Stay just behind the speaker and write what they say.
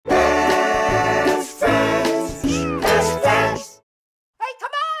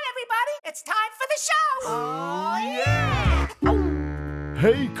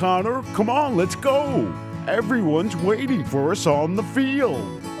Hey, Connor, come on, let's go. Everyone's waiting for us on the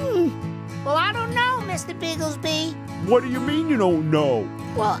field. Well, I don't know, Mr. Bigglesby. What do you mean you don't know?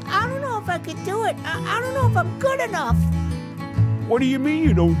 Well, I don't know if I could do it. I don't know if I'm good enough. What do you mean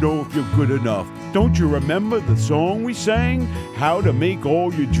you don't know if you're good enough? Don't you remember the song we sang? How to make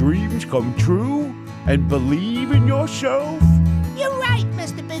all your dreams come true and believe in yourself? You're right,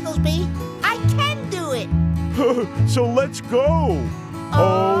 Mr. Bigglesby. I can do it. So let's go.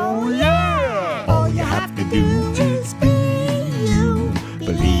 Oh, yeah. All you have to do is be you.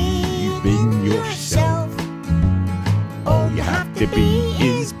 Believe in yourself. All you have to be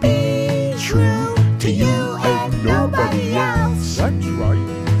is be true to you and nobody else. That's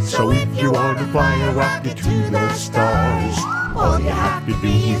right. So if you want to fly a rocket to the stars, all you have to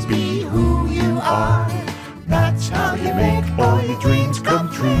be is be who you are. That's how you make all your dreams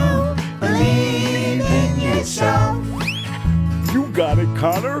come true. Believe in yourself. You got it,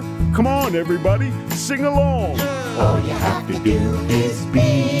 Connor. Come on, everybody, sing along. All you have to do is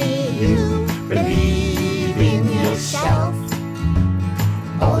be you. Believe in yourself.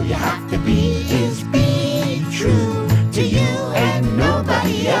 All you have to be is be true to you and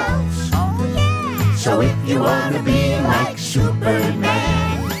nobody else. Oh, yeah. So if you want to be like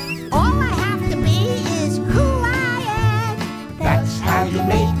Superman, All I have to be is who I am. that's how you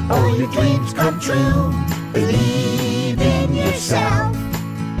make all your dreams come true. Believe in yourself.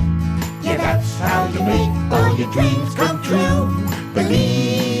 Yeah, that's how you make all your dreams come true.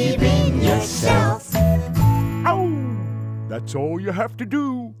 Believe in yourself. Ow! That's all you have to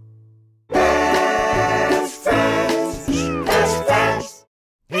do. Best friends, best friends.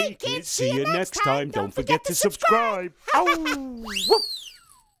 Hey kids, see you next time. Don't forget to subscribe. Ow! Woof!